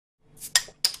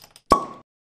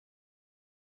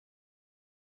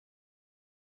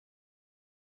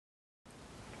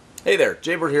Hey there,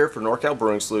 Jaybird here for NorCal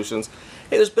Brewing Solutions.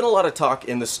 Hey, there's been a lot of talk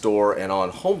in the store and on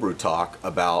Homebrew Talk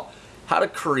about how to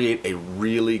create a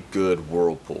really good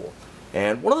whirlpool.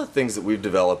 And one of the things that we've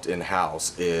developed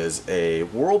in-house is a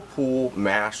Whirlpool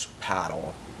mash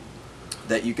paddle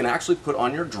that you can actually put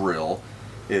on your drill.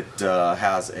 It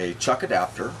has a chuck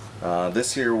adapter.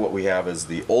 This here, what we have is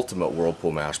the ultimate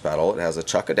Whirlpool mash paddle. It has a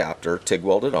chuck adapter, TIG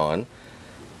welded on.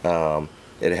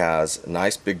 It has a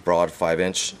nice big broad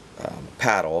 5-inch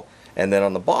paddle, and then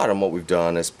on the bottom what we've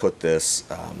done is put this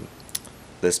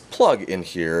this plug in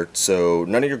here so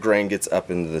none of your grain gets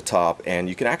up into the top, and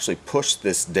you can actually push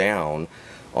this down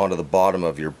onto the bottom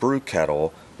of your brew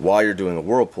kettle while you're doing a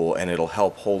whirlpool, and it'll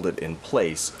help hold it in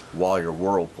place while you're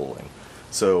whirlpooling.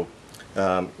 So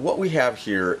what we have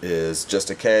here is just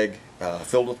a keg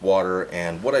filled with water,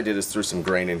 and what I did is threw some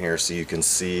grain in here so you can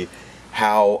see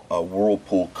how a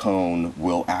whirlpool cone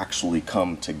will actually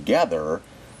come together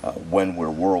when we're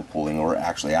whirlpooling, or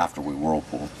actually after we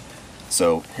whirlpool.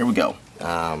 So here we go.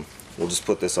 We'll just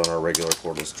put this on our regular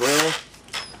cordless drill,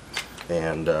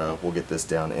 and we'll get this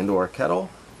down into our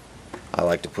kettle. I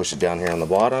like to push it down here on the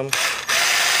bottom.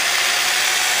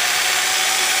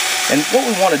 And what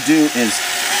we want to do is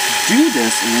do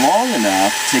this long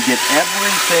enough to get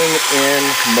everything in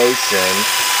motion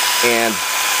and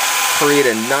create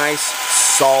a nice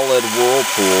solid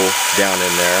whirlpool down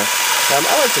in there. I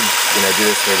like to do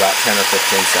this for about 10 or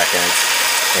 15 seconds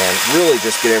and really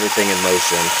just get everything in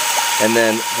motion. And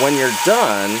then when you're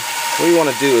done, what you want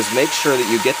to do is make sure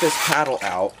that you get this paddle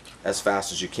out as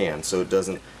fast as you can so it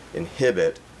doesn't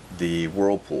inhibit the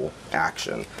whirlpool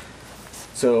action.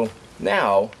 So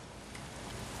now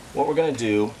what we're going to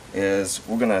do is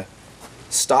we're going to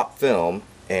stop film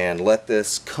and let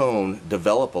this cone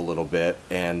develop a little bit,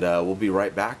 and we'll be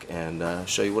right back and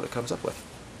show you what it comes up with.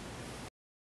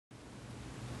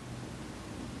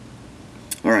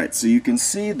 Alright, so you can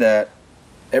see that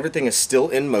everything is still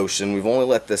in motion. We've only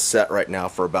let this set right now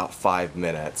for about 5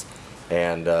 minutes,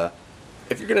 and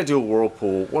if you're going to do a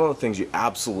whirlpool, one of the things you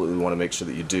absolutely want to make sure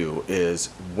that you do is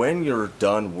when you're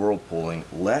done whirlpooling,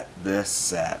 let this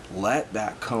set. Let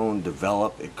that cone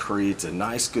develop. It creates a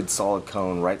nice good solid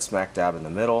cone right smack dab in the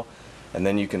middle, and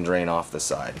then you can drain off the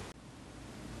side.